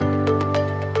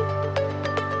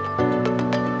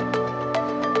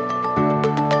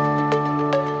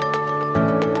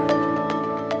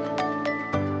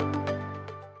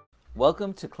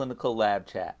Welcome to Clinical Lab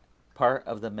Chat, part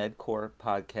of the MedCore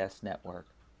Podcast Network.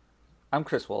 I'm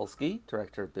Chris Wolski,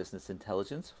 Director of Business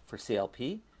Intelligence for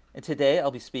CLP, and today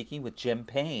I'll be speaking with Jim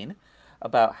Payne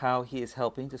about how he is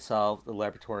helping to solve the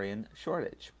laboratorian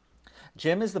shortage.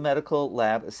 Jim is the Medical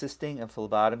Lab Assisting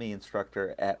Phlebotomy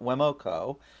instructor at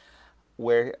WEMOCO,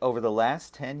 where over the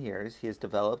last 10 years he has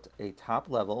developed a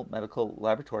top-level medical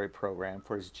laboratory program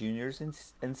for his juniors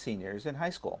and seniors in high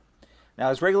school. Now,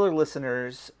 as regular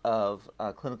listeners of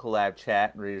Clinical Lab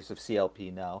Chat and readers of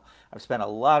CLP know, I've spent a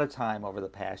lot of time over the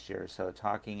past year or so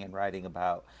talking and writing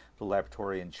about the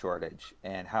laboratorian shortage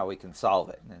and how we can solve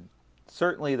it. And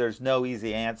certainly there's no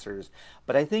easy answers,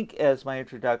 but I think as my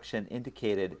introduction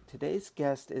indicated, today's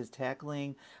guest is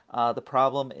tackling the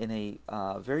problem in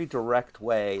a very direct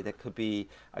way that could be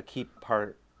a key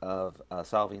part of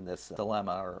solving this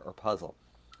dilemma or puzzle.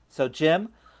 So, Jim,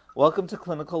 welcome to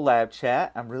Clinical Lab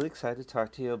Chat. I'm really excited to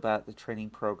talk to you about the training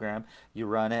program you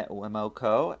run at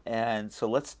WEMOCO. And so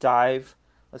let's dive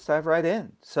right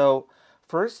in. So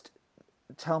first,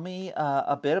 tell me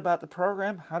a bit about the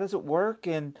program. How does it work?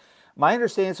 And my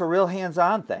understanding it's a real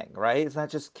hands-on thing, right? It's not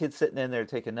just kids sitting in there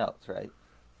taking notes, right?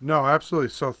 No, absolutely.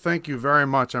 So thank you very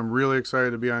much. I'm really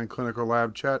excited to be on Clinical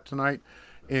Lab Chat tonight.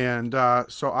 And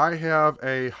so I have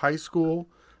a high school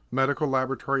medical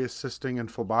laboratory assisting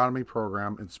and phlebotomy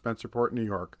program in Spencerport, New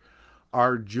York.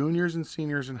 Our juniors and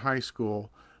seniors in high school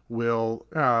will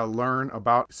learn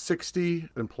about 60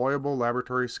 employable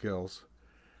laboratory skills.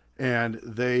 And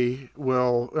they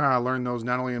will learn those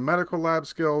not only in medical lab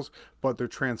skills, but they're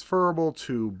transferable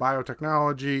to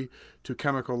biotechnology, to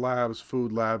chemical labs,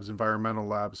 food labs, environmental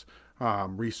labs,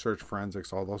 research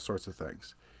forensics, all those sorts of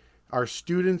things. Our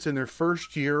students in their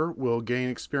first year will gain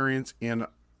experience in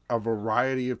a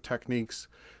variety of techniques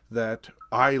that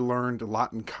I learned a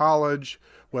lot in college,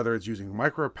 whether it's using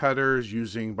micropetters,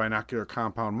 using binocular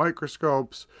compound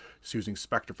microscopes, using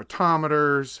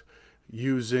spectrophotometers,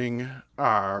 using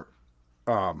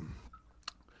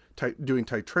doing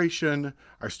titration.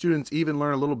 Our students even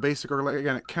learn a little basic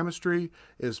organic chemistry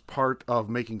as part of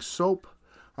making soap.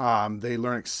 They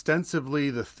learn extensively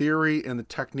the theory and the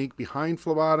technique behind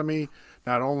phlebotomy,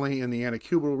 not only in the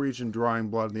antecubital region, drawing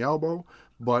blood in the elbow,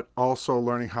 but also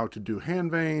learning how to do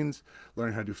hand veins,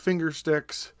 learning how to do finger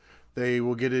sticks. They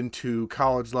will get into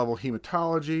college level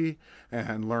hematology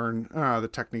and learn the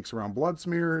techniques around blood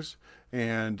smears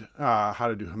and how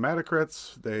to do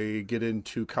hematocrits. They get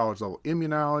into college level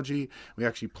immunology. We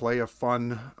actually play a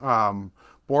fun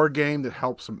board game that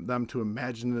helps them to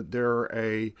imagine that they're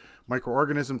a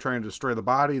microorganism trying to destroy the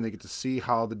body, and they get to see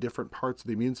how the different parts of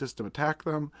the immune system attack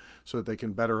them so that they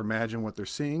can better imagine what they're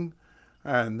seeing.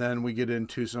 And then we get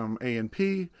into some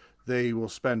A&P. They will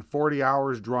spend 40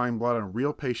 hours drawing blood on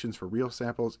real patients for real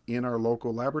samples in our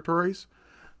local laboratories.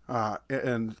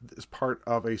 And as part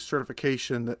of a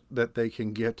certification that they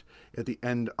can get at the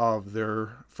end of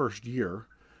their first year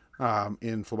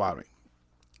in phlebotomy.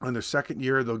 In their second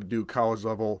year, they'll do college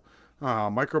level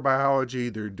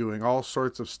microbiology. They're doing all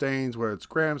sorts of stains, whether it's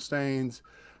gram stains,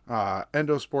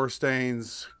 endospore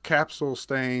stains, capsule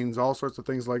stains, all sorts of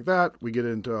things like that. We get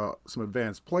into some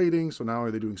advanced plating. So not only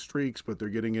are they doing streaks, but they're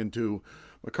getting into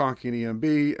McConkey and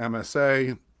EMB,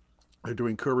 MSA. They're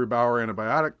doing Kirby-Bauer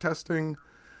antibiotic testing.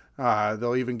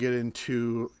 They'll even get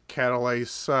into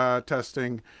catalase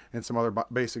testing and some other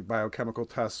basic biochemical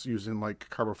tests using like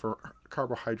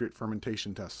carbohydrate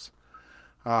fermentation tests.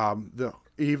 They'll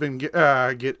even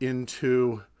get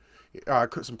into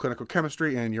some clinical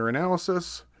chemistry and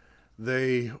urinalysis.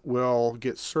 They will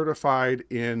get certified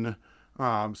in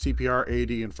CPR,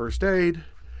 AD, and first aid.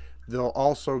 They'll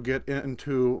also get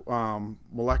into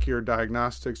molecular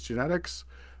diagnostics, genetics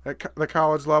at the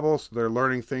college level. So they're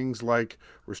learning things like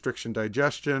restriction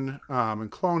digestion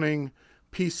and cloning,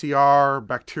 PCR,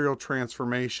 bacterial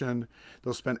transformation.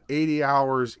 They'll spend 80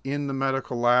 hours in the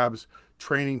medical labs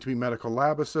training to be medical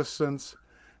lab assistants,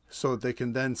 so that they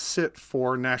can then sit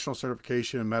for national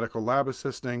certification in medical lab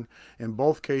assisting. In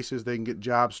both cases, they can get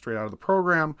jobs straight out of the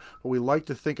program. But we like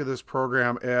to think of this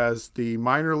program as the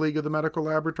minor league of the medical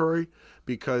laboratory,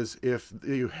 because if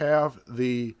you have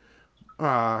the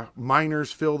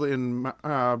minors filled in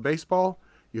baseball,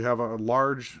 you have a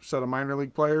large set of minor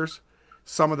league players.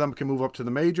 Some of them can move up to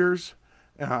the majors.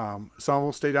 Some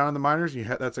will stay down in the minors.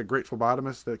 That's a great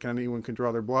phlebotomist that anyone can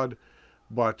draw their blood.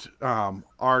 But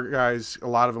our guys, a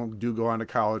lot of them do go on to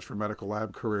college for medical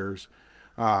lab careers.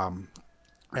 And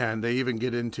they even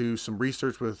get into some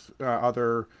research with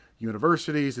other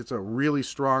universities. It's a really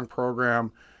strong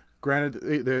program.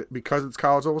 Granted, because it's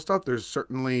college level stuff, there's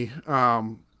certainly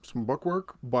some book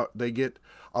work, but they get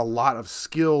a lot of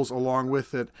skills along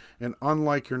with it. And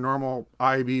unlike your normal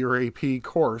IB or AP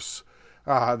course,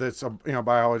 that's a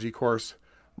biology course,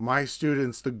 my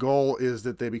students, the goal is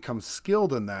that they become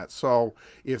skilled in that. So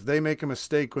if they make a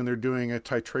mistake when they're doing a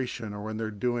titration or when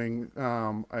they're doing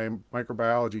a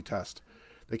microbiology test,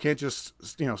 they can't just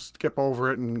skip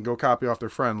over it and go copy off their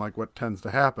friend like what tends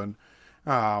to happen.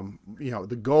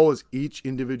 The goal is each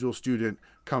individual student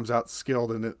comes out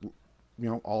skilled in it,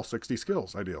 all 60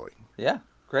 skills ideally. Yeah,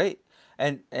 great.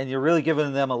 And you're really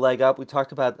giving them a leg up. We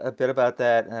talked about a bit about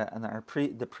that in our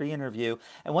pre-interview.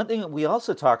 And one thing that we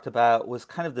also talked about was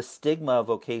kind of the stigma of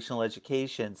vocational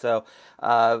education. So,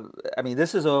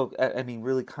 this is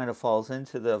really kind of falls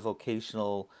into the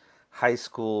vocational high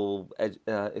school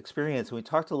experience. And we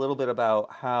talked a little bit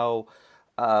about how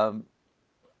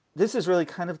this is really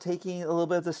kind of taking a little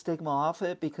bit of the stigma off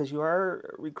it, because you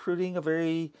are recruiting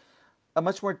a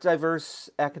much more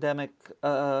diverse academic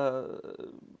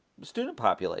student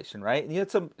population, right? And you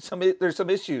had there's some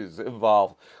issues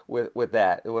involved with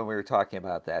that when we were talking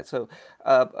about that. So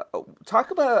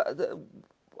talk about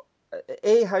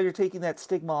how you're taking that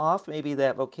stigma off, maybe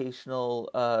that vocational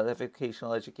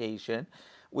education,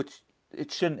 which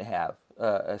it shouldn't have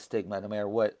a stigma no matter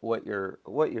what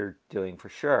you're doing, for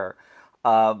sure.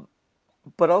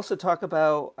 But also talk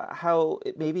about how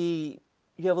maybe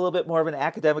you have a little bit more of an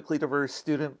academically diverse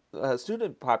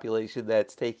student population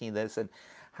that's taking this, and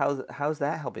how's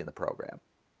that helping the program?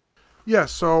 Yeah,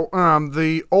 so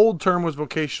the old term was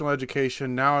vocational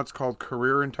education. Now it's called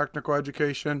career and technical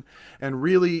education. And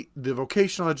really, the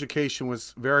vocational education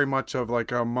was very much of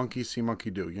like a monkey see,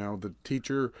 monkey do. The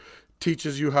teacher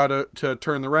teaches you how to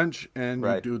turn the wrench, and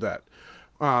Right. you do that.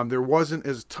 There wasn't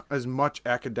as much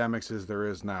academics as there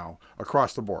is now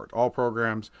across the board. All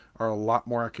programs are a lot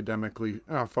more academically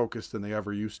focused than they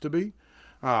ever used to be.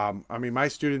 My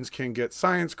students can get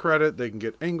science credit, they can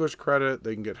get English credit,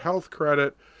 they can get health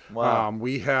credit. Wow.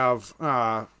 We have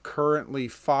currently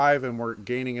 5, and we're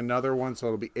gaining another one, so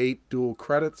it'll be 8 dual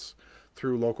credits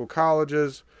through local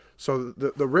colleges. So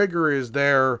the rigor is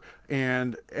there,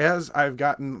 and as I've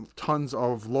gotten tons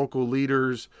of local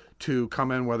leaders to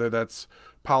come in, whether that's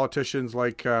politicians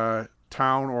like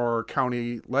town or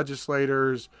county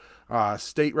legislators,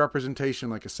 state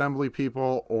representation like assembly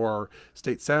people or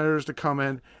state senators, to come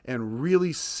in and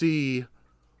really see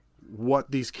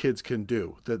what these kids can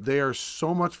do, that they are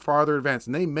so much farther advanced.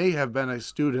 And they may have been a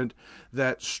student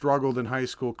that struggled in high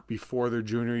school before their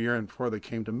junior year and before they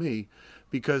came to me,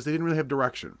 because they didn't really have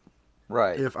direction.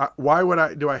 Right.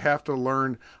 Do I have to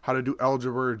learn how to do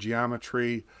algebra or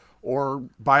geometry or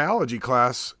biology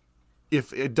class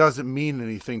if it doesn't mean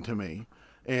anything to me?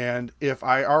 And if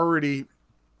I already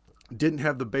didn't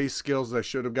have the base skills that I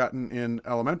should have gotten in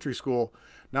elementary school,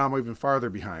 now I'm even farther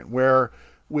behind. Where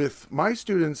with my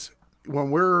students,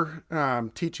 when we're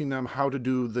teaching them how to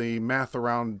do the math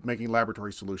around making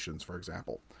laboratory solutions, for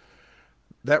example,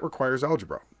 that requires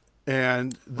algebra.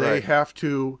 And they Right. have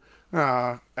to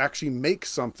actually make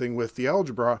something with the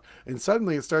algebra, and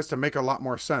suddenly it starts to make a lot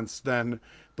more sense than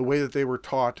the way that they were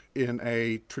taught in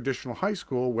a traditional high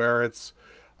school, where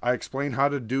I explain how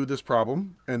to do this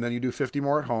problem, and then you do 50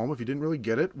 more at home. If you didn't really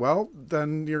get it, well,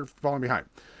 then you're falling behind.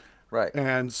 Right.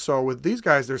 And so with these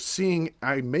guys, they're seeing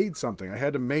I made something. I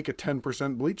had to make a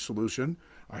 10% bleach solution.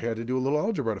 I had to do a little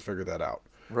algebra to figure that out.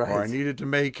 Right. Or I needed to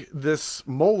make this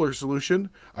molar solution.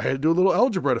 I had to do a little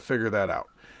algebra to figure that out.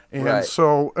 And Right.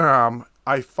 so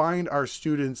I find our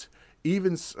students,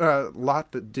 even a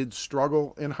lot that did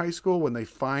struggle in high school, when they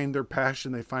find their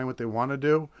passion, they find what they want to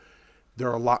do,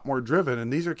 they're a lot more driven.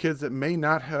 And these are kids that may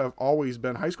not have always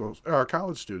been high school or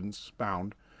college students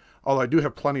bound, although I do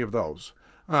have plenty of those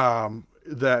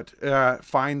that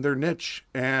find their niche.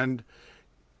 And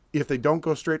if they don't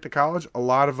go straight to college, a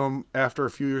lot of them, after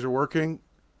a few years of working,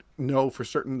 know for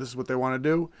certain this is what they want to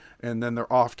do, and then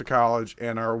they're off to college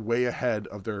and are way ahead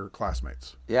of their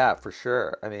classmates. Yeah, for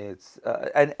sure. It's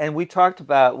and we talked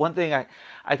about one thing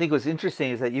I think was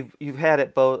interesting is that you've had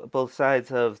it both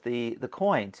sides of the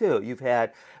coin too.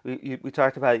 We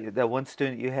talked about that one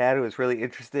student you had who was really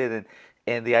interested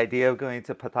in the idea of going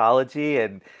to pathology,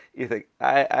 and you think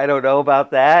I don't know about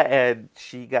that, and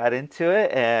she got into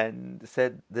it and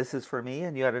said this is for me.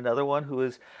 And you had another one who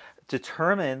was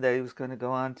determined that he was going to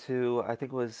go on to, I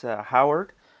think it was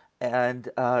Howard, and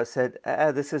said,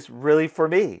 "This is really for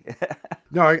me."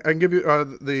 No, I can give you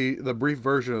the brief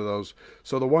version of those.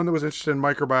 So the one that was interested in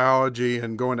microbiology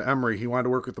and going to Emory, he wanted to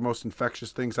work with the most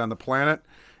infectious things on the planet.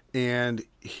 and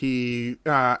he,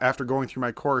 after going through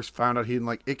my course, found out he didn't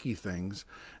like icky things,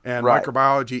 and Right.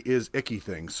 microbiology is icky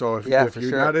things. So Yeah, if for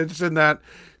you're sure. not interested in that,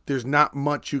 there's not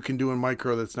much you can do in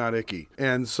micro that's not icky.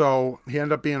 And so he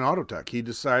ended up being an auto tech. He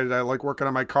decided, I like working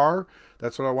on my car.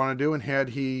 That's what I want to do. And had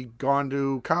he gone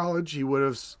to college, he would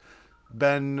have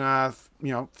been,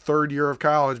 third year of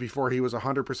college before he was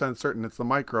 100% certain it's the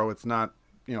micro. It's not,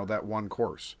 that one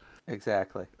course.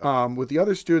 Exactly. With the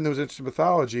other student that was interested in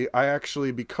pathology, I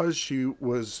actually, because she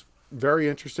was very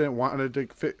interested and wanted to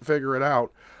figure it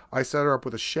out, I set her up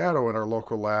with a shadow in our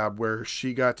local lab where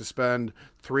she got to spend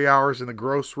 3 hours in the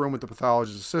gross room with the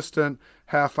pathologist assistant,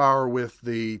 half hour with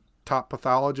the top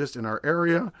pathologist in our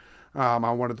area,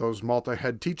 on one of those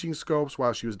multi-head teaching scopes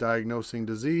while she was diagnosing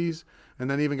disease, and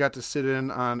then even got to sit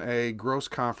in on a gross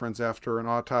conference after an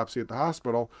autopsy at the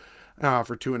hospital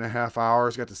for 2.5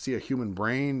 hours. Got to see a human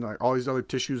brain, like all these other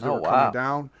tissues that Oh, were coming wow.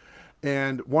 down.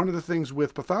 And one of the things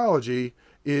with pathology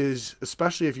is,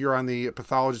 especially if you're on the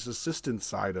pathologist assistant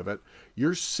side of it,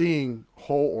 you're seeing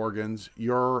whole organs.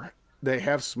 They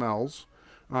have smells.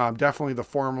 Definitely the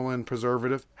formalin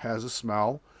preservative has a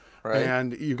smell, Right.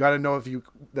 and you got to know if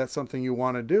that's something you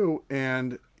want to do.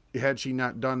 And had she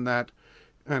not done that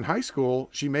in high school,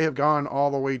 she may have gone all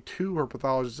the way to her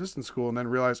pathologist assistant school and then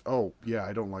realized, oh yeah,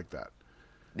 I don't like that.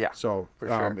 Yeah, So for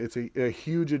sure. it's a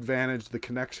huge advantage, the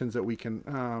connections that we can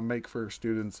make for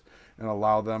students and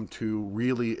allow them to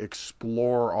really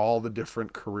explore all the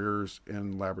different careers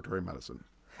in laboratory medicine.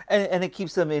 And it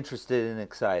keeps them interested and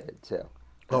excited too,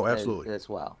 Oh, absolutely. as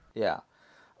well. Yeah.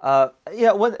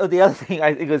 The other thing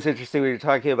I think was interesting when you're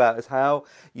talking about is how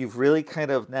you've really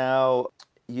kind of now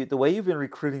the way you've been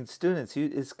recruiting students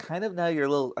is kind of now your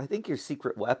little, I think, your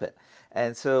secret weapon.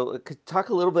 And so could talk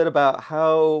a little bit about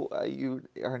how you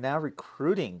are now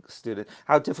recruiting students,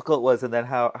 how difficult it was, and then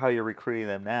how you're recruiting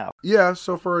them now. Yeah,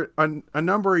 so for a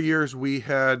number of years, we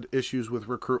had issues with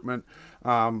recruitment.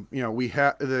 We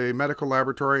had the medical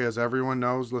laboratory, as everyone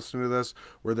knows, listening to this,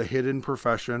 we're the hidden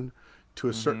profession. To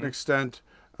a certain Mm-hmm. extent,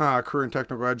 career and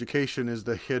technical education is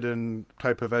the hidden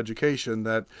type of education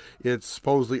that it's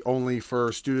supposedly only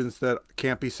for students that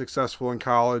can't be successful in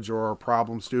college or are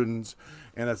problem students,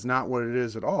 and that's not what it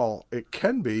is at all. It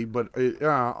can be, but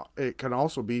it can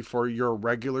also be for your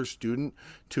regular student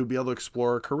to be able to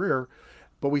explore a career.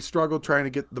 But we struggled trying to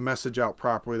get the message out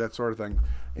properly, that sort of thing.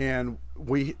 And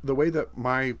the way that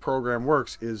my program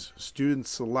works is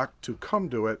students select to come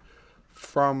to it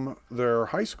from their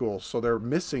high school, so they're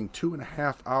missing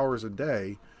 2.5 hours a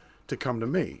day to come to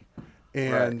me. Right.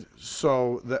 And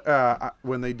so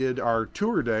when they did our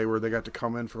tour day where they got to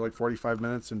come in for like 45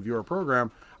 minutes and view our program,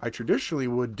 I traditionally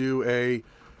would do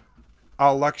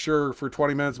I'll lecture for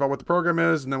 20 minutes about what the program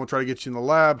is, and then we'll try to get you in the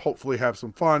lab, hopefully have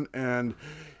some fun. And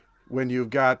when you've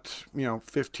got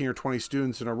 15 or 20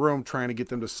 students in a room trying to get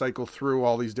them to cycle through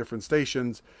all these different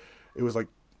stations, it was like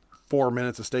 4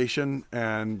 minutes a station,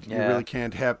 and you Yeah. really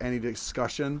can't have any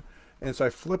discussion. And so I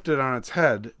flipped it on its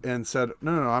head and said,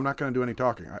 no, I'm not going to do any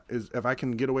talking. If I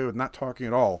can get away with not talking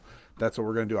at all, that's what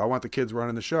we're going to do. I want the kids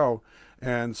running the show.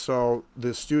 And so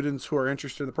the students who are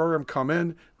interested in the program come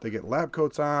in, they get lab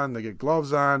coats on, they get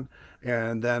gloves on,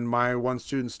 and then my one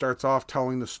student starts off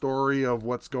telling the story of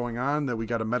what's going on, that we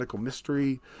got a medical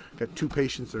mystery, got 2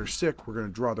 patients that are sick, we're going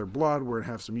to draw their blood, we're going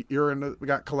to have some urine that we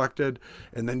got collected,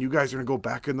 and then you guys are going to go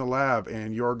back in the lab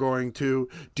and you're going to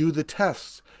do the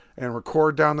tests and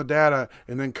record down the data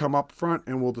and then come up front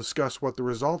and we'll discuss what the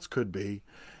results could be.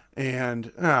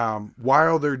 And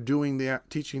while they're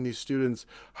teaching these students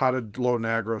how to load an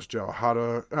agarose gel, how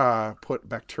to put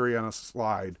bacteria on a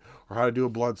slide, or how to do a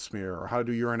blood smear, or how to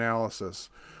do urinalysis,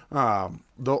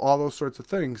 all those sorts of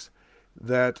things,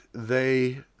 that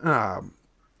the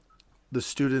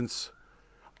students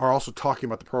are also talking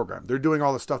about the program. They're doing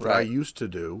all the stuff that I Right. used to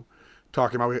do,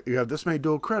 talking about you have this many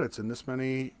dual credits and this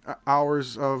many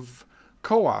hours of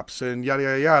co-ops and yada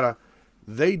yada yada.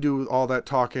 They do all that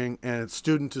talking, and it's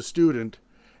student to student.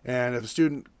 And if a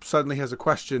student suddenly has a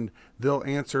question, they'll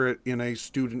answer it in a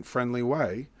student-friendly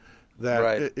way. That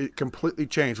Right. it completely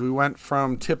changed. We went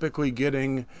from typically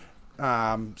getting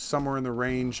somewhere in the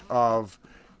range of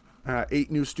 8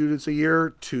 new students a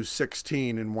year to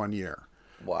 16 in 1 year.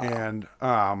 Wow. And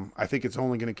I think it's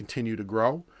only going to continue to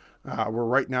grow. We're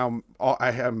right now, I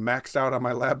have maxed out on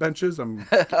my lab benches. All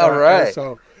right.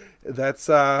 So that's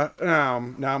now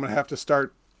I'm going to have to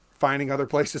start finding other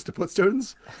places to put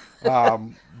students.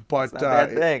 It's But not a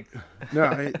bad thing.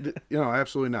 no,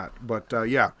 absolutely not. But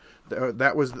yeah,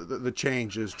 that was the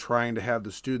change, is trying to have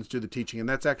the students do the teaching, and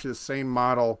that's actually the same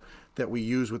model that we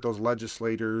use with those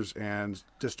legislators and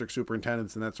district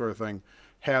superintendents and that sort of thing,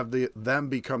 have them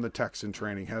become the techs in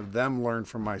training, have them learn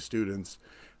from my students,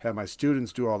 have my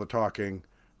students do all the talking,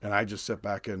 and I just sit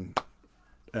back and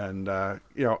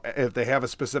if they have a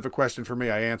specific question for me,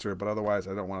 I answer it, but otherwise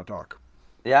I don't want to talk.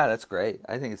 Yeah, that's great.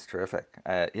 I think it's terrific.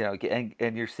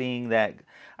 And you're seeing that.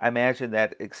 I imagine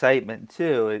that excitement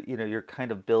too. You're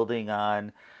kind of building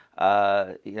on.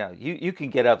 You can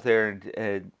get up there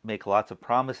and make lots of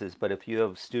promises, but if you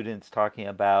have students talking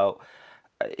about,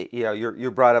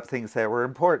 you're brought up things that were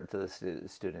important to the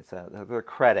students, their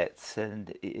credits,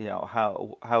 and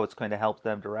how it's going to help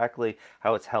them directly,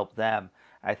 how it's helped them.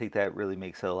 I think that really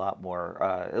makes it a lot more.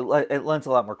 It lends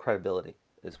a lot more credibility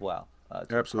as well to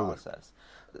the Absolutely. process.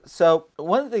 So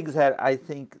one of the things that I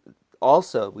think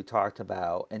also we talked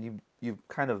about, and you've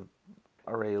kind of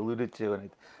already alluded to, and I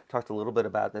talked a little bit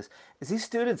about this, is these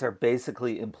students are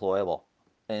basically employable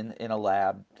in a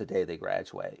lab the day they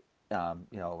graduate.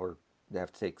 Or they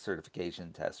have to take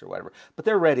certification tests or whatever, but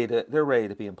they're ready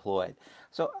to be employed.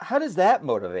 So how does that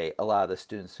motivate a lot of the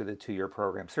students through the 2-year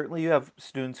program? Certainly, you have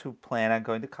students who plan on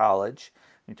going to college.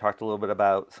 You talked a little bit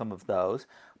about some of those,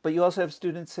 but you also have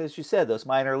students, as you said, those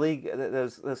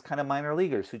those kind of minor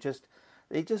leaguers who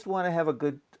they just want to have a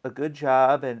good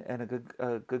job and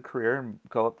a good career and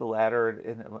go up the ladder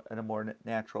in a more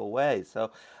natural way.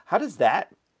 So how does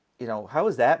that how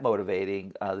is that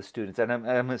motivating the students? And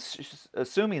I'm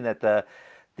assuming that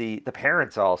the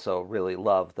parents also really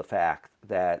love the fact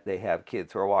that they have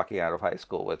kids who are walking out of high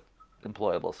school with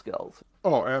employable skills.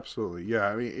 Oh, absolutely. Yeah.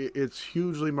 I mean, it's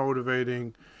hugely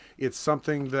motivating. It's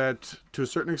something that, to a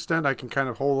certain extent, I can kind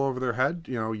of hold over their head.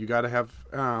 You got to have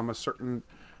a certain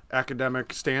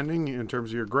academic standing in terms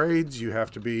of your grades. You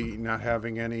have to be not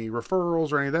having any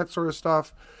referrals or any of that sort of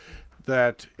stuff.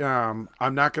 That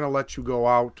I'm not going to let you go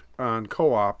out on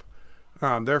co-op.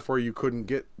 Therefore, you couldn't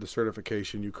get the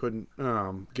certification. You couldn't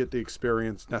get the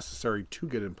experience necessary to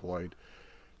get employed.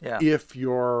 Yeah. If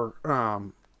you're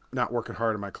not working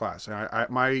hard in my class.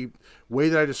 My way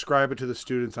that I describe it to the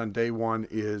students on day one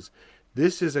is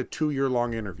this is a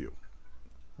 2-year-long interview.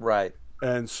 Right.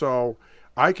 And so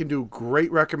I can do great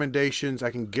recommendations.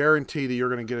 I can guarantee that you're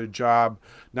going to get a job,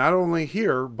 not only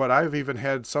here, but I've even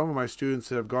had some of my students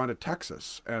that have gone to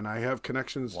Texas, and I have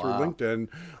connections through LinkedIn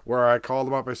where I called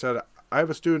them up. I said, I have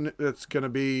a student that's going to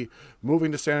be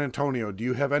moving to San Antonio. Do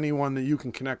you have anyone that you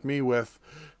can connect me with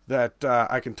that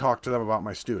I can talk to them about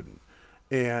my student?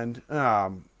 And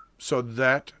so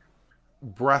that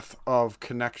breadth of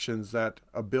connections, that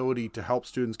ability to help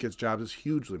students get jobs is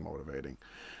hugely motivating.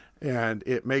 And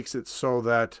it makes it so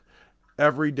that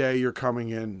every day you're coming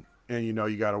in and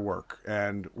you got to work.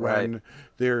 And when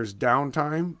there's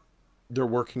downtime, they're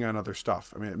working on other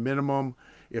stuff. I mean, at minimum,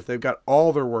 if they've got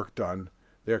all their work done,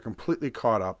 they're completely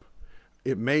caught up.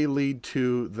 It may lead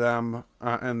to them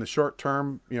in the short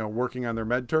term, working on their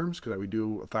med terms, because we do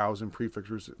 1,000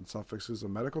 prefixes and suffixes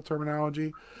of medical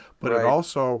terminology. But it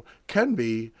also can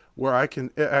be where I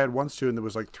had one student that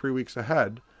was like 3 weeks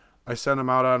ahead. I sent him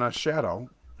out on a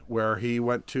shadow where he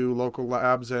went to local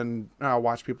labs and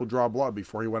watched people draw blood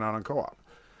before he went out on co-op.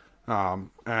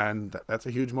 And that's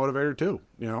a huge motivator too.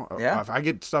 If I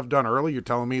get stuff done early, you're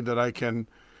telling me that I can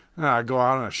go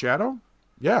out on a shadow?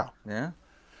 Yeah. Yeah.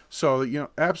 So,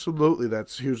 absolutely,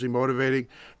 that's hugely motivating.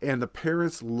 And the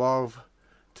parents love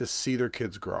to see their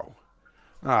kids grow.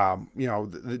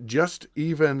 Just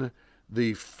even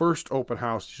the first open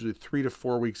house, usually 3 to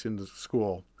 4 weeks into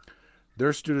school,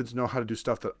 their students know how to do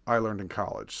stuff that I learned in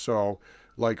college. So,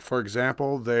 like, for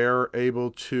example, they're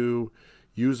able to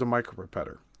use a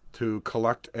micropipetter to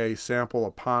collect a sample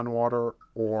of pond water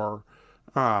or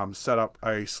set up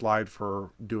a slide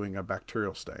for doing a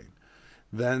bacterial stain.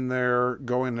 Then they're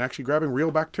going and actually grabbing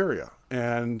real bacteria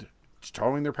and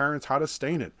telling their parents how to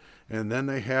stain it. And then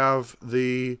they have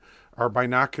our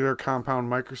binocular compound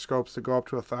microscopes that go up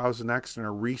to 1,000x and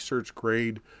are research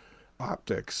grade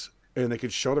optics. And they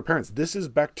could show their parents, this is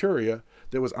bacteria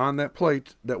that was on that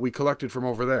plate that we collected from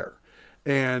over there.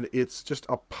 And it's just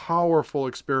a powerful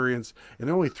experience. And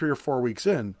they're only 3 or 4 weeks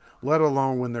in, let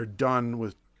alone when they're done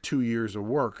with 2 years of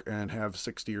work and have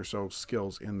 60 or so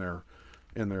skills in their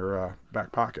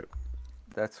back pocket.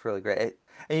 That's really great.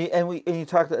 And you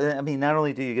talked. I mean, not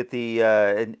only do you get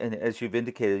and as you've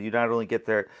indicated, you not only get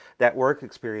that work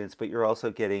experience, but you're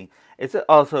also getting. It's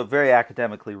also very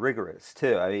academically rigorous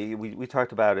too. I mean, we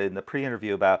talked about it in the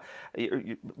pre-interview about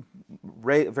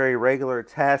very regular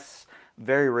tests,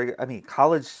 very rigorous. I mean,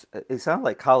 college. It sounds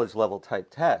like college level type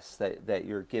tests that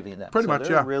you're giving them. Pretty much,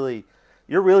 yeah.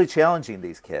 You're really challenging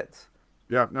these kids.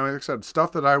 Yeah. No, like I said,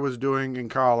 stuff that I was doing in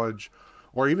college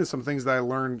or even some things that I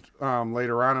learned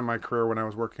later on in my career when I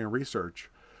was working in research.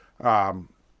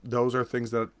 Those are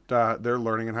things that they're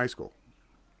learning in high school.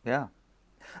 Yeah.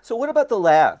 So what about the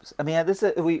labs? I mean, this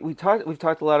we've talked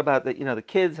a lot about the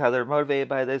kids, how they're motivated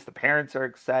by this. The parents are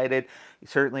excited. You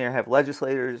certainly have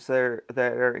legislators that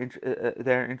are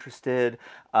interested.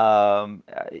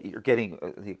 You're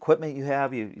getting the equipment you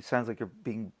have. It sounds like you're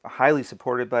being highly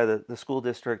supported by the school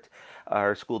district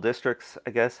or school districts, I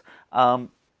guess.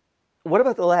 What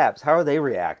about the labs? How are they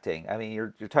reacting? I mean,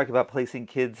 you're talking about placing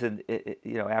kids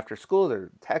after school. They're in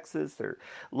Texas. They're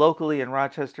locally in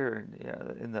Rochester,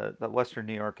 in the Western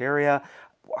New York area.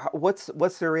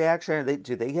 What's their reaction?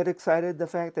 Do they get excited the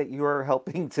fact that you are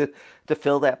helping to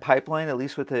fill that pipeline at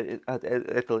least with at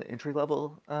the entry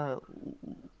level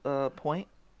point?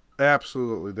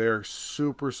 Absolutely. They're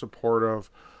super supportive.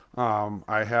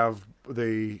 I have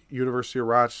the University of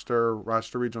Rochester,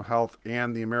 Rochester Regional Health,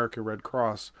 and the American Red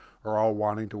Cross are all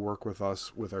wanting to work with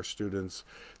us, with our students.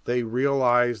 They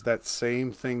realize that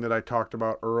same thing that I talked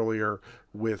about earlier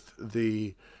with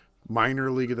the minor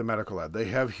league of the medical lab. They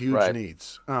have huge Right.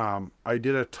 needs. I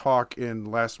did a talk in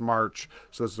last March,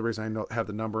 so that's the reason have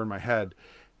the number in my head.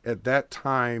 At that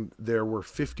time, there were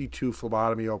 52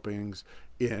 phlebotomy openings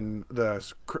at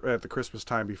the Christmas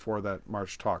time before that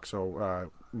March talk.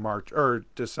 So March or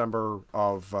December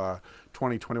of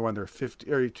 2021, there are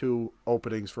 52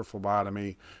 openings for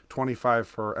phlebotomy, 25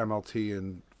 for MLT,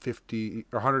 and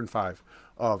 105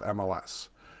 of MLS.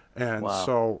 And Wow.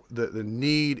 so the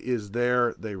need is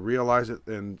there. They realize it,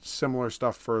 and similar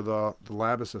stuff for the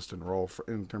lab assistant role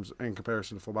in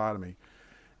comparison to phlebotomy.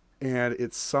 And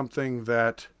it's something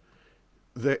that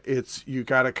you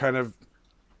got to kind of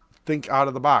think out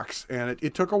of the box. And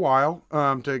it took a while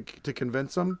to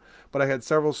convince them, but I had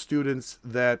several students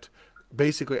that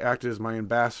basically acted as my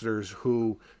ambassadors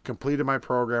who completed my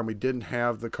program. We didn't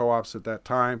have the co-ops at that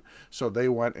time, so they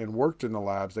went and worked in the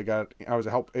labs. I was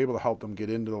able to help them get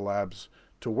into the labs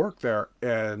to work there,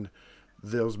 and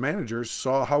those managers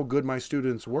saw how good my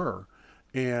students were,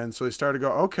 and so they started to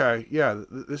go, okay, yeah,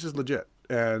 this is legit.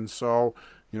 And so,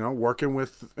 working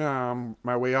with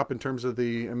my way up in terms of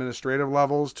the administrative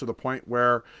levels to the point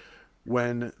where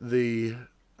when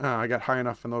I got high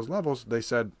enough in those levels, they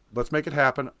said, let's make it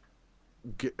happen.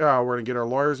 We're going to get our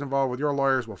lawyers involved with your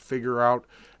lawyers. We'll figure out.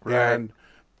 Right.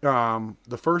 And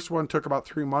the first one took about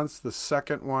 3 months. The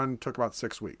second one took about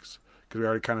 6 weeks because we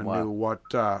already kind of knew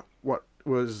Wow. what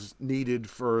was needed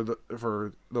for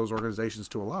those organizations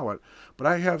to allow it. But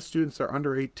I have students that are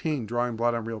under 18 drawing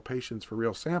blood on real patients for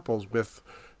real samples with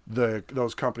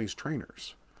those companies'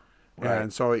 trainers. Right.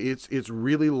 And so it's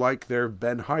really like they've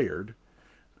been hired.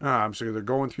 So they're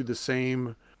going through the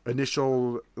same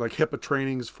initial like HIPAA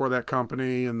trainings for that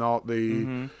company, and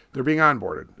Mm-hmm. they're being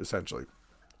onboarded essentially.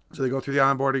 So they go through the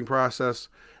onboarding process,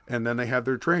 and then they have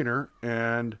their trainer,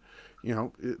 and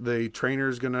the trainer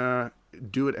is gonna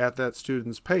do it at that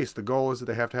student's pace. The goal is that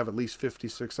they have to have at least 50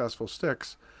 successful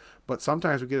sticks, but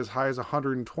sometimes we get as high as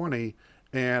 120,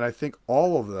 and I think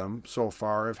all of them so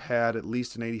far have had at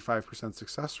least an 85%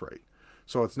 success rate.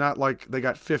 So it's not like they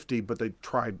got 50, but they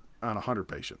tried on 100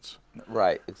 patients.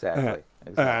 Right. Uh, Exactly.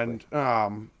 Exactly.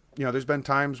 and there's been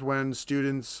times when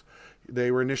students they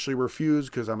were initially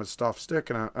refused because I'm a stuffed stick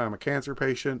and I'm a cancer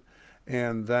patient,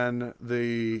 and then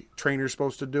the trainer's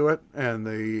supposed to do it, and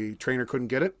the trainer couldn't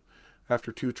get it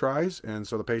after 2 tries, and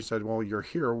so the patient said, "Well, you're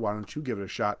here. Why don't you give it a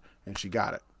shot?" And she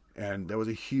got it, and that was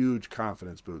a huge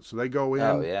confidence boost. So they go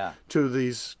Oh in yeah. to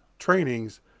these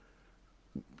trainings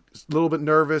a little bit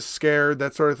nervous, scared,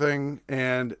 that sort of thing,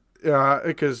 and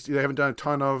because they haven't done a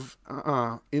ton of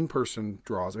in-person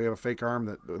draws. They have a fake arm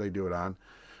that they do it on.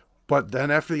 But then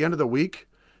after the end of the week,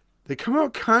 they come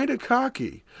out kind of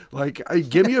cocky. Like,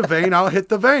 give me a vein, I'll hit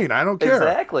the vein. I don't care.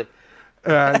 Exactly.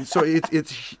 And so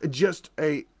it's just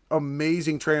a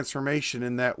amazing transformation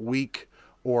in that week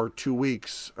or 2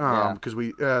 weeks. Yeah. Because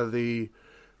the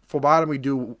phlebotomy we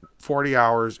do 40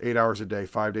 hours, 8 hours a day,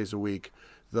 5 days a week.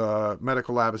 The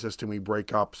medical lab assisting we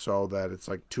break up so that it's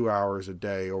like 2 hours a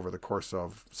day over the course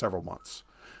of several months.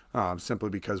 Simply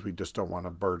because we just don't want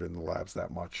to burden the labs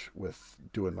that much with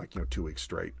doing 2 weeks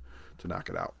straight to knock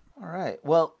it out. All right.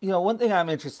 Well, one thing I'm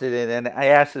interested in, and I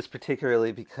asked this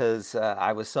particularly because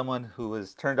I was someone who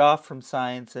was turned off from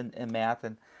science and math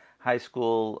in high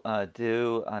school,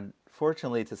 due,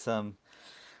 unfortunately, to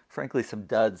frankly, some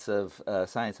duds of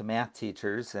science and math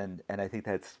teachers, and I think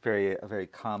that's a very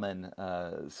common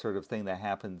sort of thing that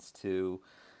happens to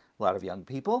a lot of young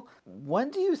people.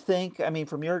 When do you think, I mean,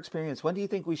 from your experience, when do you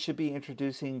think we should be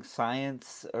introducing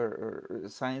science or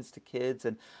science to kids,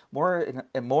 and more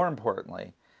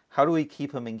importantly, how do we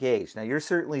keep them engaged? Now, you're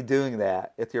certainly doing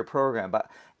that with your program, but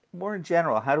more in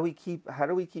general, how do we keep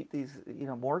these,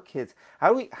 more kids?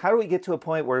 How do we get to a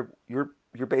point where you're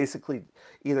basically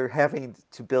either having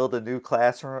to build a new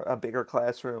classroom, a bigger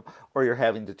classroom, or you're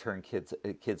having to turn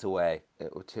kids away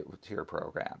to your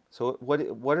program? So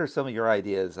what are some of your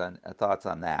ideas on thoughts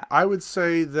on that? I would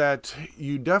say that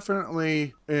you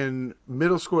definitely, in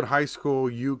middle school and high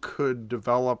school, you could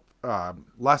develop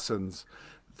lessons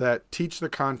that teach the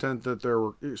content that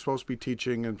they're supposed to be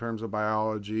teaching in terms of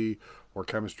biology or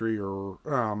chemistry or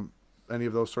any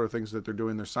of those sort of things that they're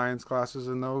doing their science classes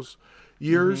in those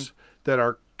years, that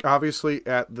are obviously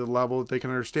at the level that they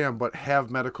can understand, but have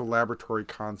medical laboratory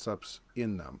concepts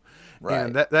in them. Right.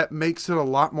 And that makes it a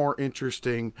lot more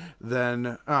interesting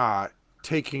than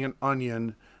taking an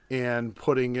onion and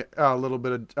putting a little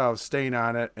bit of stain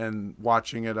on it and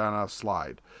watching it on a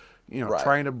slide. Right.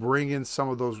 Trying to bring in some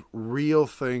of those real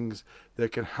things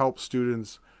that can help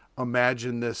students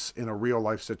imagine this in a real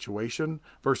life situation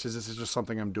versus this is just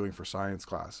something I'm doing for science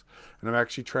class. And I'm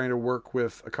actually trying to work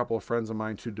with a couple of friends of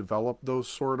mine to develop those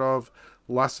sort of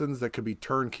lessons that could be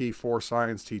turnkey for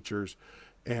science teachers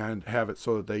and have it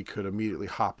so that they could immediately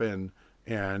hop in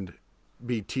and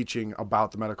be teaching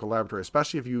about the medical laboratory,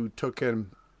 especially if you took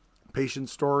in patient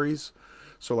stories.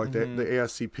 So like the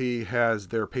ASCP has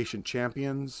their Patient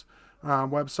Champions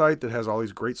website that has all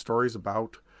these great stories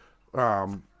about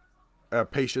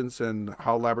patients and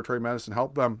how laboratory medicine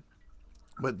helped them,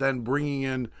 but then bringing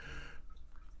in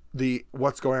the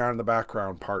what's going on in the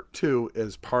background part too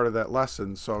is part of that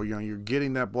lesson. So you're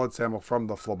getting that blood sample from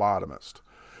the phlebotomist,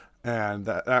 and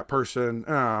that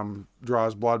person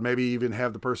draws blood. Maybe even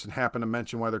have the person happen to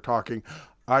mention while they're talking,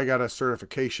 I got a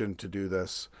certification to do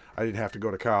this, I didn't have to go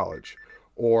to college.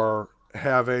 Or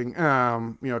having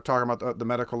talking about the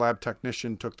medical lab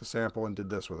technician took the sample and did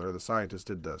this with it, or the scientist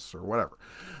did this, or whatever,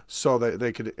 so that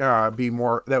they could be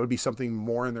more, that would be something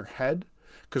more in their head.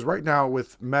 Because right now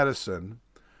with medicine,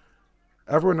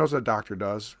 everyone knows what a doctor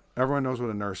does, everyone knows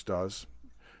what a nurse does,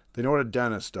 they know what a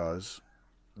dentist does,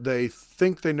 they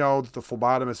think they know that the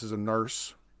phlebotomist is a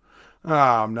nurse,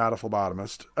 not a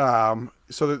phlebotomist.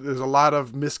 So there's a lot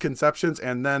of misconceptions,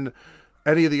 and then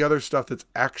any of the other stuff that's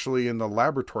actually in the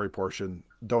laboratory portion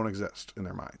don't exist in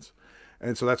their minds.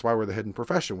 And so that's why we're the hidden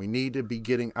profession. We need to be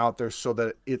getting out there so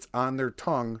that it's on their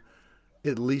tongue,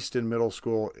 at least in middle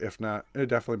school, if not,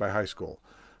 definitely by high school.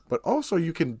 But also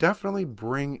you can definitely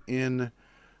bring in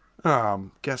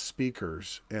guest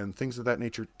speakers and things of that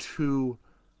nature to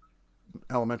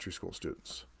elementary school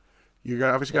students. You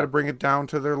obviously got to bring it down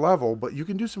to their level, but you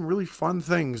can do some really fun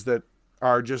things that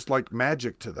are just like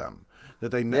magic to them, that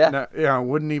they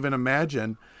wouldn't even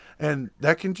imagine. And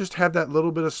that can just have that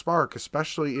little bit of spark,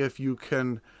 especially if you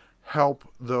can help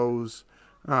those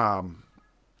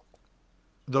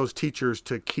teachers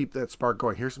to keep that spark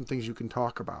going. Here's some things you can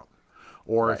talk about.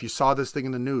 Or if you saw this thing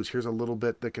in the news, here's a little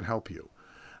bit that can help you.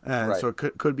 And so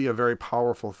it could be a very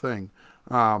powerful thing.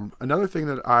 Another thing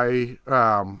that I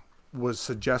was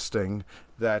suggesting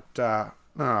that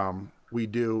we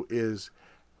do is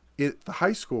at the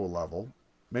high school level,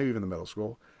 maybe even the middle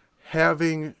school,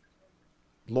 having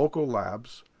local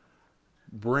labs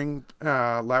bring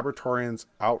laboratorians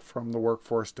out from the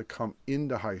workforce to come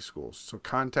into high schools. So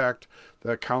contact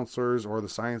the counselors or the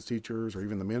science teachers or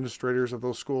even the administrators of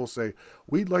those schools. Say,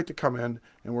 we'd like to come in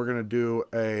and we're going to do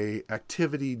a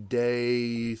activity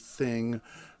day thing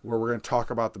where we're going to talk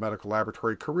about the medical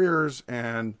laboratory careers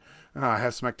and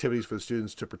have some activities for the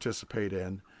students to participate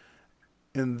in.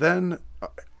 And then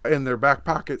in their back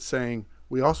pocket saying,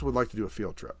 we also would like to do a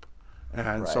field trip.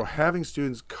 And so having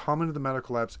students come into the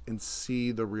medical labs and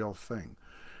see the real thing.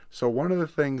 So one of the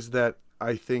things that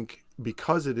I think,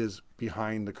 because it is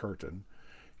behind the curtain,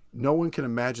 no one can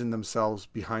imagine themselves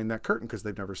behind that curtain because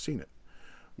they've never seen it.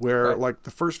 Where like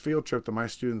the first field trip that my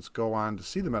students go on to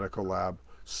see the medical lab,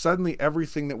 suddenly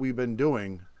everything that we've been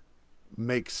doing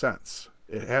makes sense.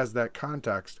 It has that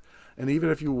context. And even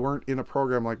if you weren't in a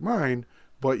program like mine,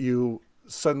 but you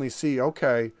suddenly see,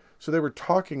 okay, so they were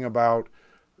talking about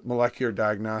molecular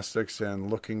diagnostics and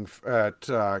looking at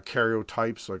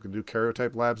karyotypes, so I could do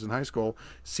karyotype labs in high school,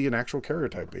 see an actual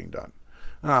karyotype being done.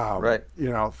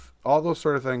 All those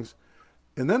sort of things.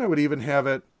 And then I would even have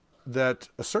it that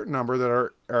a certain number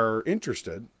that are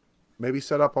interested, maybe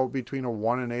set up between a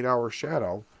 1 and 8 hour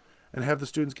shadow, and have the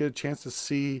students get a chance to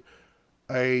see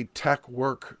a tech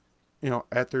work,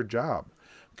 at their job.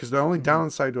 Because the only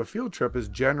downside to a field trip is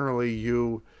generally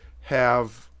you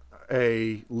have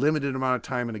a limited amount of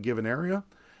time in a given area,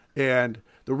 and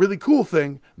the really cool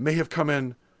thing may have come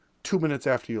in 2 minutes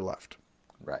after you left.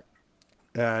 Right.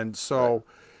 And so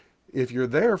If you're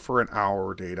there for an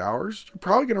hour to 8 hours, you're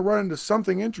probably going to run into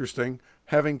something interesting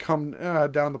having come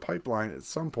down the pipeline at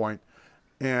some point,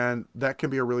 and that can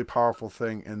be a really powerful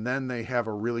thing. And then they have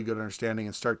a really good understanding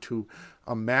and start to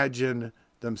imagine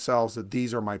themselves that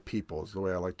these are my people, is the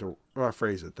way I like to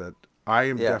phrase it, that I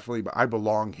am Yeah. definitely, I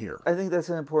belong here. I think that's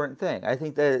an important thing. I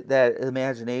think that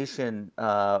imagination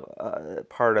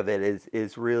part of it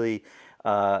is really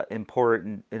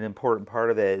important. An important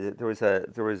part of it. There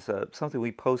was something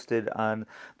we posted on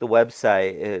the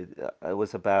website. It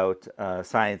was about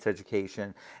science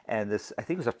education, and this, I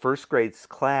think, it was a first grade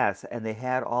class, and they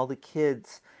had all the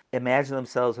kids imagine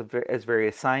themselves as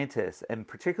various scientists, and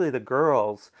particularly the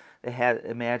girls. They had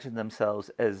imagined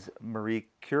themselves as Marie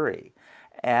Curie,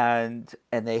 and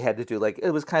they had to do, like,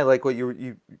 it was kind of like what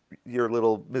your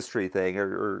little mystery thing,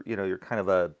 or your kind of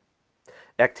a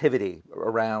activity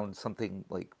around something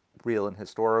like real and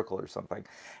historical or something,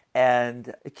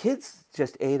 and the kids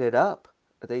just ate it up.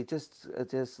 They just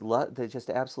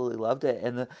absolutely loved it,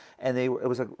 it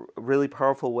was a really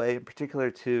powerful way, in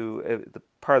particular, to the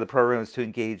part of the program was to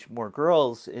engage more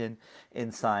girls in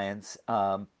science,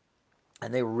 and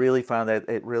they really found that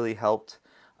it really helped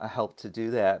to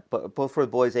do that, but both for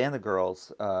the boys and the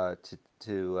girls,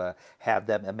 to have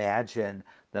them imagine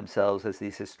themselves as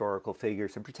these historical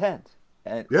figures and pretend,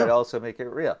 but Yeah. also make it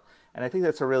real. And I think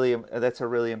that's a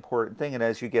really important thing. And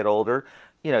as you get older,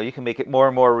 you can make it more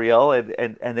and more real,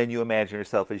 and then you imagine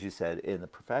yourself, as you said, in the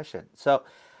profession. So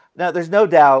now there's no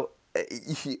doubt.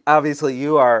 Obviously,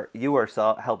 you are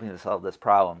helping to solve this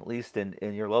problem, at least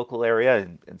in your local area,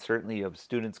 and certainly you have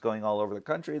students going all over the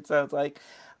country. It sounds like,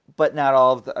 but not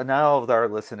all of our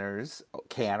listeners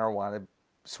can or want to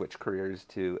switch careers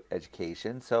to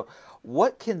education. So,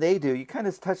 what can they do? You kind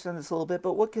of touched on this a little bit,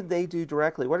 but what can they do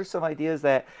directly? What are some ideas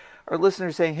that our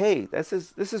listeners saying, "Hey, this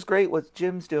is great what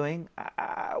Jim's doing.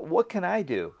 What can I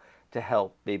do to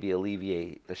help maybe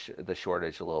alleviate the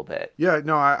shortage a little bit?" Yeah,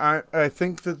 no, I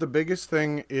think that the biggest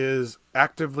thing is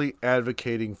actively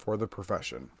advocating for the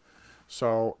profession.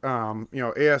 So,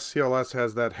 ASCLS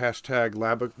has that hashtag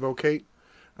LabAdvocate,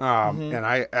 Mm-hmm. and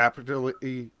I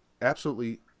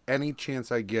absolutely, any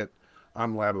chance I get,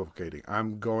 I'm lab advocating.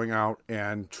 I'm going out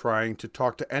and trying to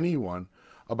talk to anyone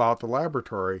about the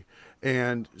laboratory.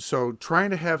 And so trying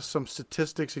to have some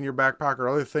statistics in your back pocket or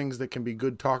other things that can be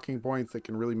good talking points that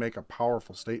can really make a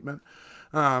powerful statement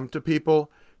to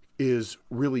people is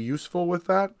really useful with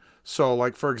that. So,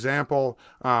 like, for example,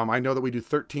 I know that we do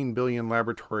 13 billion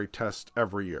laboratory tests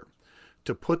every year.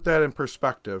 To put that in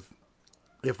perspective,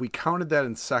 if we counted that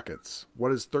in seconds,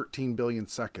 what is 13 billion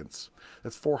seconds?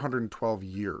 That's 412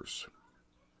 years.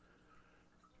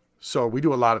 So we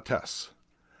do a lot of tests.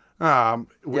 Yeah.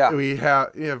 We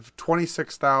have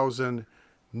 26,000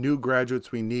 new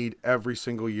graduates we need every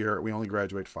single year. We only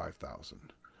graduate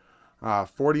 5,000.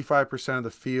 45% of the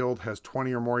field has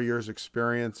 20 or more years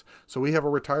experience. So we have a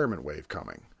retirement wave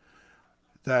coming.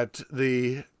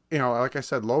 Like I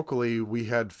said, locally, we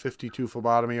had 52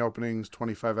 phlebotomy openings,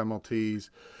 25 MLTs,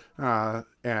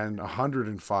 and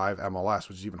 105 MLS,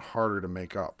 which is even harder to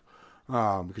make up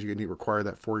because you need to require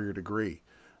that 4-year degree.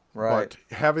 Right.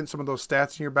 But having some of those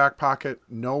stats in your back pocket,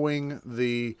 knowing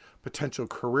the potential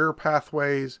career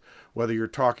pathways, whether you're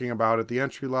talking about at the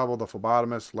entry level, the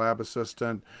phlebotomist, lab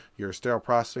assistant, your sterile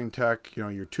processing tech,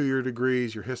 your 2-year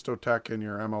degrees, your histotech and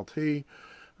your MLT,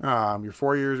 your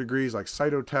 4-year degrees like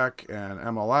cytotech and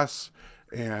MLS,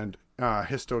 and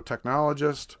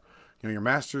histotechnologist, your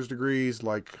master's degrees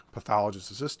like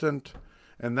pathologist assistant,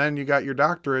 and then you got your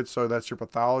doctorate, so that's your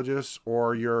pathologist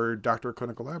or your doctor of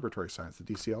clinical laboratory science, the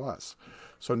DCLS.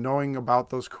 So knowing about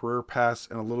those career paths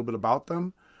and a little bit about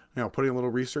them, putting a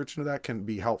little research into that can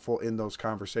be helpful in those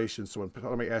conversations. So when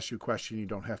somebody asks you a question, you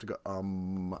don't have to go,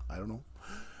 I don't know.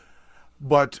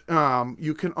 But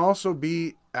you can also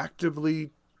be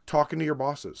actively talking to your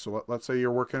bosses. So let's say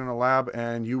you're working in a lab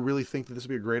and you really think that this would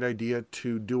be a great idea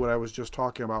to do what I was just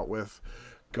talking about with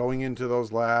going into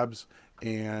those labs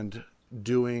and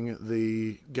doing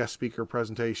the guest speaker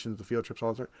presentations, the field trips,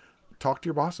 all that. Talk to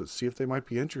your bosses, see if they might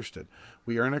be interested.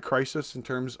 We are in a crisis in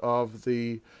terms of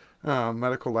the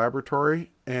medical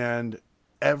laboratory, and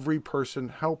every person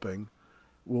helping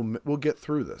will get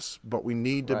through this. But we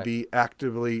need to Right. be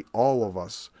actively, all of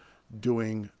us,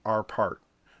 doing our part.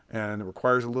 And it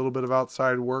requires a little bit of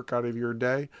outside work out of your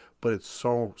day, but it's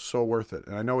so worth it.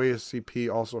 And I know ASCP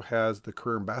also has the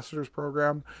Career Ambassadors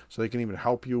program, so they can even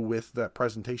help you with that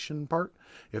presentation part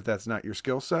if that's not your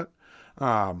skill set.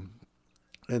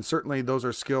 And certainly those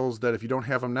are skills that if you don't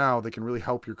have them now, they can really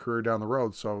help your career down the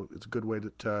road. So it's a good way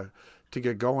to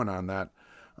get going on that.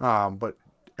 But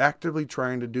actively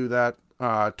trying to do that.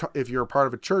 if you're a part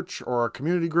of a church or a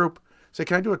community group, say,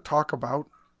 can I do a talk about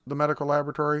the medical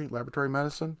laboratory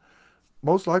medicine?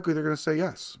 Most likely they're going to say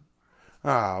yes.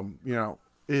 You know,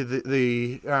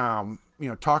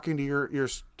 talking to your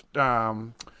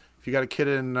if you got a kid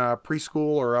in preschool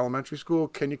or elementary school,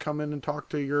 can you come in and talk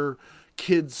to your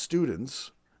kids'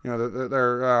 students,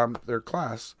 their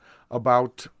class,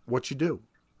 about what you do,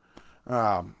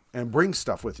 and bring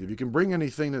stuff with you. If you can bring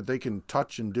anything that they can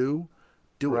touch and do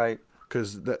Right. it,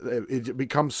 because it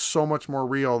becomes so much more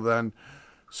real than.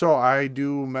 So I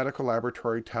do medical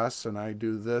laboratory tests, and I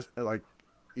do this. Like,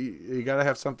 you got to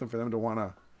have something for them to want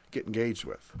to get engaged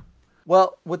with.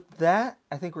 Well, with that,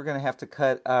 I think we're going to have to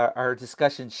cut our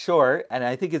discussion short, and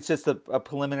I think it's just a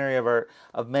preliminary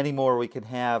of many more we can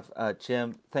have.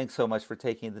 Jim, thanks so much for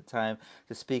taking the time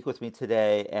to speak with me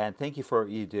today, and thank you for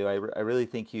what you do. I really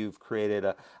think you've created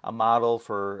a model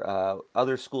for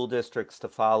other school districts to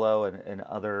follow, and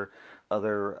other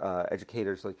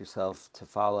educators like yourself to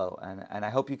follow. And I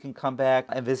hope you can come back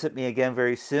and visit me again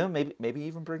very soon. Maybe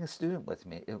even bring a student with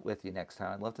you next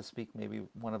time. I'd love to speak maybe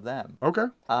one of them. Okay.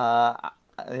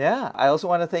 Yeah, I also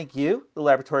want to thank you, the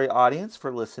laboratory audience,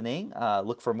 for listening.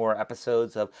 Look for more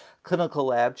episodes of Clinical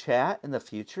Lab Chat in the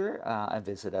future, and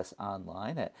visit us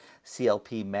online at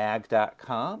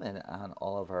clpmag.com and on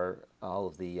all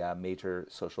of the major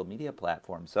social media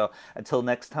platforms. So until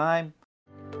next time,